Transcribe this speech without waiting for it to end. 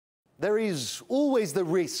There is always the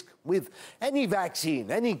risk with any vaccine,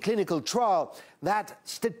 any clinical trial, that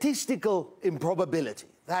statistical improbability,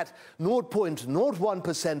 that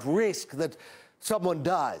 0.01% risk that someone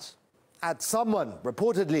dies. That someone,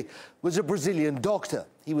 reportedly, was a Brazilian doctor.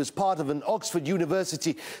 He was part of an Oxford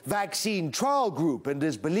University vaccine trial group and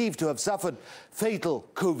is believed to have suffered fatal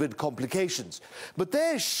COVID complications. But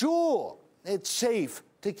they're sure it's safe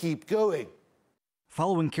to keep going.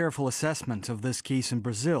 Following careful assessment of this case in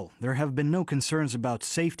Brazil, there have been no concerns about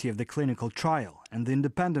safety of the clinical trial, and the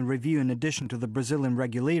independent review, in addition to the Brazilian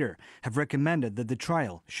regulator, have recommended that the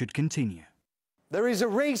trial should continue. There is a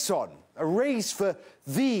race on, a race for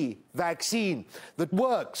the vaccine that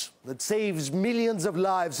works, that saves millions of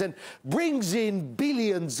lives and brings in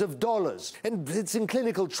billions of dollars. And it's in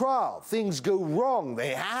clinical trial. Things go wrong.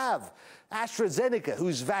 They have. AstraZeneca,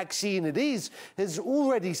 whose vaccine it is, has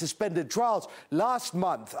already suspended trials last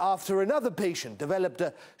month after another patient developed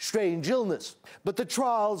a strange illness. But the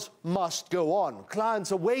trials must go on.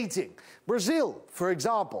 Clients are waiting. Brazil, for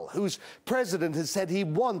example, whose president has said he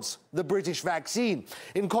wants the British vaccine,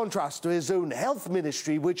 in contrast to his own health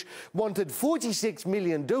ministry, which wanted 46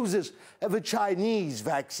 million doses of a Chinese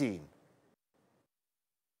vaccine.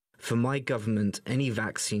 For my government, any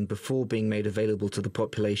vaccine before being made available to the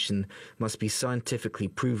population must be scientifically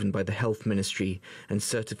proven by the Health Ministry and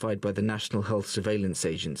certified by the National Health Surveillance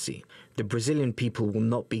Agency. The Brazilian people will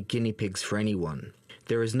not be guinea pigs for anyone.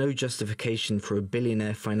 There is no justification for a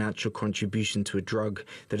billionaire financial contribution to a drug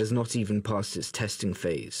that has not even passed its testing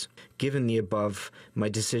phase. Given the above, my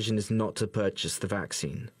decision is not to purchase the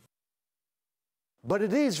vaccine. But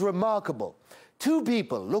it is remarkable. Two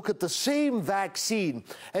people look at the same vaccine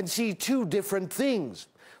and see two different things.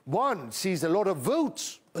 One sees a lot of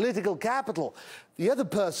votes, political capital. The other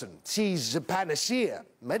person sees a panacea,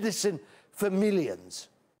 medicine for millions.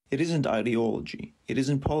 It isn't ideology, it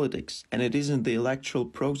isn't politics, and it isn't the electoral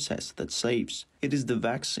process that saves. It is the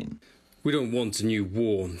vaccine. We don't want a new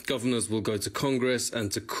war. Governors will go to Congress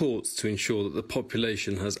and to courts to ensure that the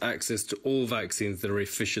population has access to all vaccines that are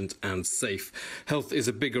efficient and safe. Health is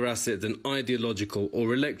a bigger asset than ideological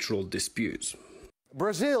or electoral disputes.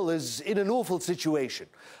 Brazil is in an awful situation.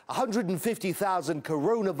 150,000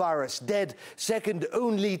 coronavirus dead, second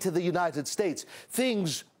only to the United States.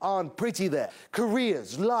 Things aren't pretty there.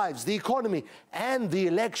 Careers, lives, the economy, and the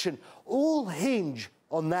election all hinge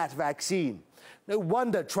on that vaccine. No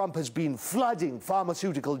wonder Trump has been flooding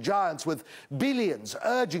pharmaceutical giants with billions,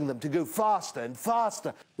 urging them to go faster and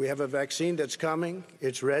faster. We have a vaccine that's coming.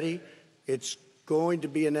 It's ready. It's going to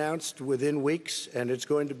be announced within weeks, and it's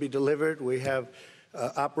going to be delivered. We have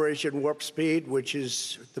Operation Warp Speed, which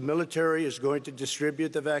is the military is going to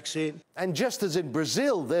distribute the vaccine. And just as in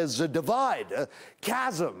Brazil, there's a divide, a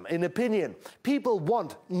chasm in opinion. People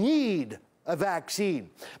need a vaccine,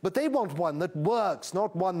 but they want one that works,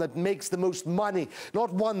 not one that makes the most money,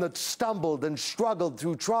 not one that stumbled and struggled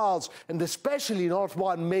through trials, and especially not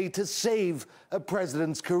one made to save a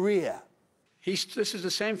president's career. This is the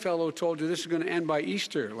same fellow who told you this is going to end by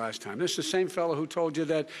Easter last time. This is the same fellow who told you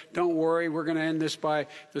that, don't worry, we're going to end this by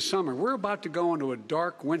the summer. We're about to go into a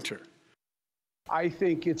dark winter. I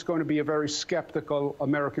think it's going to be a very skeptical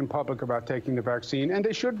American public about taking the vaccine, and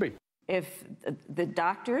they should be. If the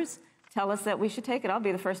doctors tell us that we should take it, I'll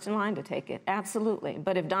be the first in line to take it. Absolutely.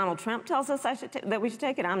 But if Donald Trump tells us that we should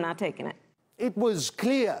take it, I'm not taking it. It was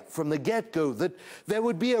clear from the get-go that there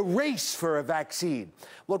would be a race for a vaccine.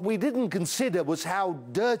 What we didn't consider was how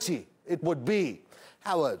dirty it would be,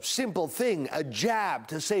 how a simple thing, a jab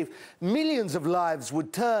to save millions of lives,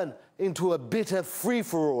 would turn into a bitter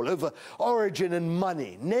free-for-all over origin and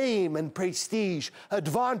money, name and prestige,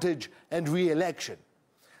 advantage and re-election.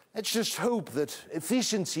 Let's just hope that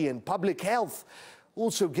efficiency and public health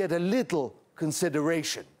also get a little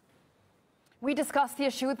consideration. We discussed the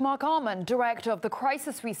issue with Mark Arman, director of the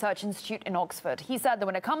Crisis Research Institute in Oxford. He said that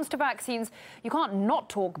when it comes to vaccines, you can't not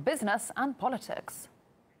talk business and politics.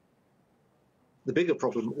 The bigger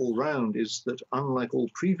problem all round is that, unlike all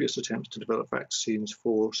previous attempts to develop vaccines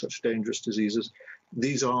for such dangerous diseases,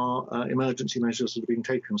 these are emergency measures that are being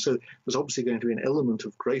taken. So there's obviously going to be an element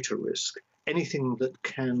of greater risk. Anything that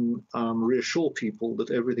can reassure people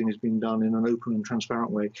that everything is being done in an open and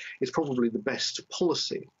transparent way is probably the best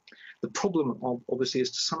policy. The problem, obviously, is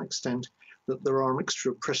to some extent that there are a mixture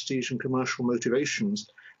of prestige and commercial motivations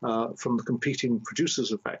from the competing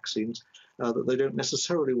producers of vaccines that they don't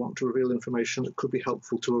necessarily want to reveal information that could be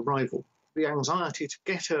helpful to a rival. The anxiety to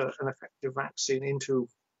get an effective vaccine into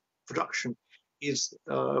production is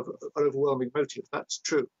an overwhelming motive. That's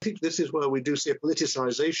true. I think this is where we do see a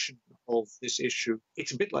politicization of this issue.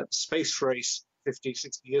 It's a bit like the space race 50,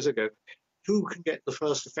 60 years ago. who can get the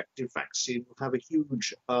first effective vaccine will have a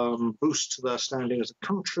huge boost to their standing as a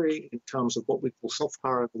country in terms of what we call soft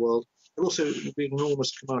power in the world. It also will be an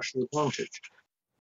enormous commercial advantage.